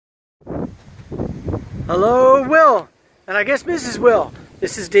Hello, Will, and I guess Mrs. Will.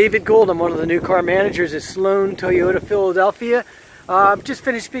 This is David Gold. I'm one of the new car managers at Sloane, Toyota, Philadelphia. Just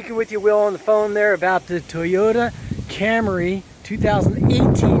finished speaking with you, Will, on the phone there about the Toyota Camry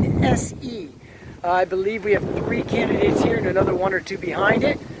 2018 SE. I believe we have 3 candidates here and another 1 or 2 behind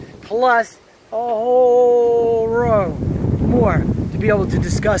it, plus a whole row more to be able to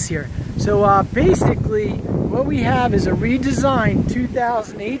discuss here. So basically, what we have is a redesigned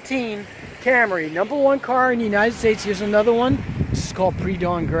 2018 Camry, #1 car in the United States. Here's another one. This is called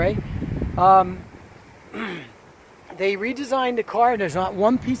Pre-Dawn Gray. They redesigned the car. There's not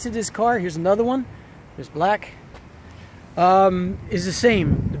one piece of this car. Here's another one. There's black. Is the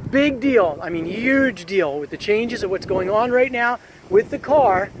same. The big deal, I mean huge deal, with the changes of what's going on right now with the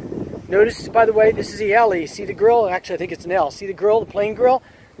car. Notice, by the way, this is the L. See the grill? Actually, I think it's an L. See the grill, the plain grill?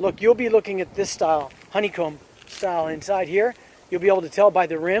 Look, you'll be looking at this style, honeycomb style inside here. You'll be able to tell by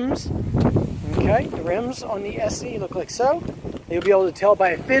the rims. Okay, the rims on the SE look like so. You'll be able to tell by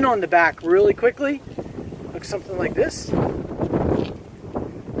a fin on the back really quickly. Looks something like this.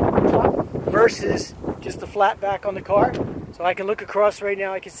 Versus just the flat back on the car. So I can look across right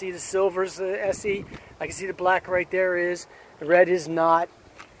now. I can see the silver's the SE. I can see the black right there is. The red is not.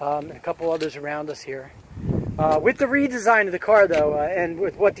 And a couple others around us here. With the redesign of the car, though, and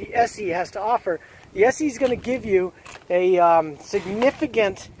with what the SE has to offer, the SE is going to give you a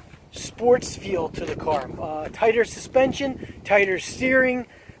significant sports feel to the car. Tighter suspension, tighter steering,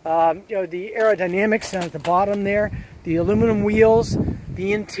 you know, the aerodynamics down at the bottom there, the aluminum wheels.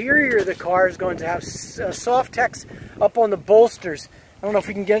 The interior of the car is going to have soft text up on the bolsters. I don't know if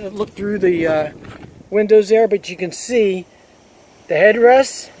we can get a look through the windows there, but you can see the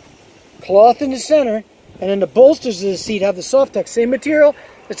headrests, cloth in the center, and then the bolsters of the seat have the soft text. Same material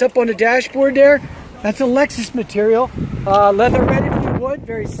that's up on the dashboard there. That's a Lexus material, leather ready wood,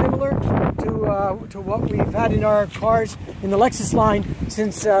 very similar to what we've had in our cars in the Lexus line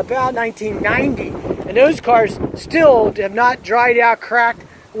since about 1990. And those cars still have not dried out, cracked,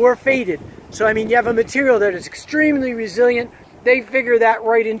 or faded. So I mean, you have a material that is extremely resilient. They figure that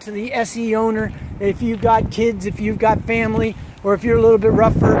right into the SE owner. If you've got kids, if you've got family, or if you're a little bit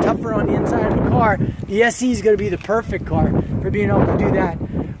rougher, tougher on the inside of the car, the SE is going to be the perfect car for being able to do that.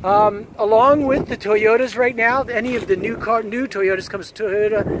 Along with the Toyotas right now, any of the new Toyotas comes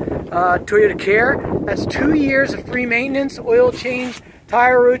Toyota Care. That's 2 years of free maintenance, oil change,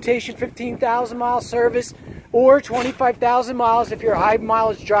 tire rotation, 15,000 mile service, or 25,000 miles if you're a high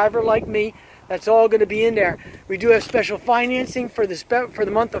mileage driver like me. That's all going to be in there. We do have special financing for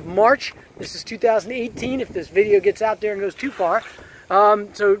the month of March. This is 2018 if this video gets out there and goes too far.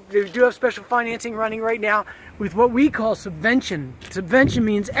 So we do have special financing running right now with what we call subvention. Subvention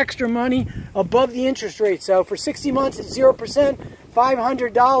means extra money above the interest rate. So for 60 months at 0%,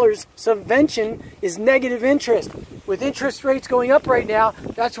 $500. Subvention is negative interest. With interest rates going up right now,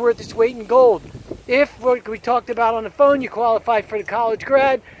 that's worth its weight in gold. If what we talked about on the phone, you qualify for the college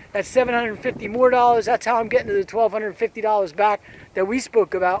grad, that's $750 more. That's how I'm getting to the $1,250 back that we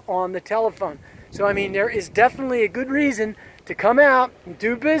spoke about on the telephone. So I mean, there is definitely a good reason to come out and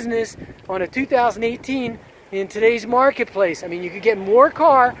do business on a 2018 in today's marketplace. I mean, you could get more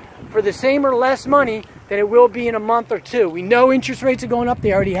car for the same or less money than it will be in a month or 2. We know interest rates are going up.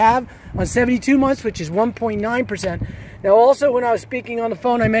 They already have on 72 months, which is 1.9%. Now, also, when I was speaking on the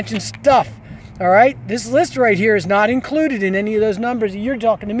phone, I mentioned stuff. All right, this list right here is not included in any of those numbers that you're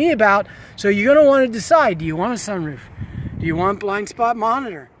talking to me about. So you're going to want to decide, do you want a sunroof? Do you want blind spot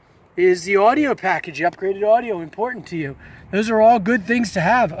monitor? Is the audio package, upgraded audio, important to you? Those are all good things to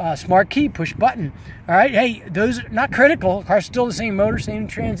have. Smart key, push button. All right, hey, those are not critical. The car's still the same motor, same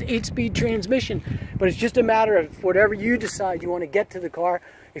 8-speed transmission, but it's just a matter of whatever you decide you want to get to the car.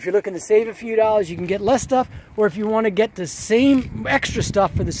 If you're looking to save a few dollars, you can get less stuff, or if you want to get the same extra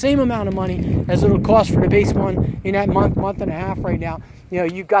stuff for the same amount of money as it'll cost for the base one in that month and a half right now, you know,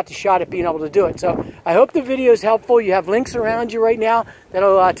 you've got the shot at being able to do it. So I hope the video is helpful. You have links around you right now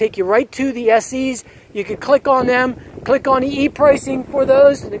that'll take you right to the SEs. You can click on them, click on the e-pricing for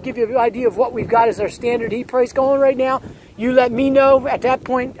those, and it'll give you an idea of what we've got as our standard e-price going right now. You let me know at that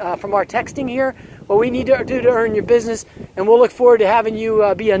point from our texting here what we need to do to earn your business, and we'll look forward to having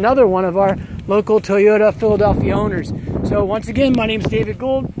you be another one of our local Toyota Philadelphia owners. So once again, my name is David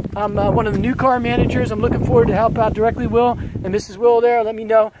Gould. I'm one of the new car managers. I'm looking forward to help out directly Will and Mrs. Will there. Let me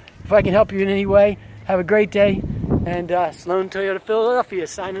know if I can help you in any way. Have a great day. And Sloane Toyota Philadelphia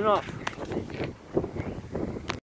signing off.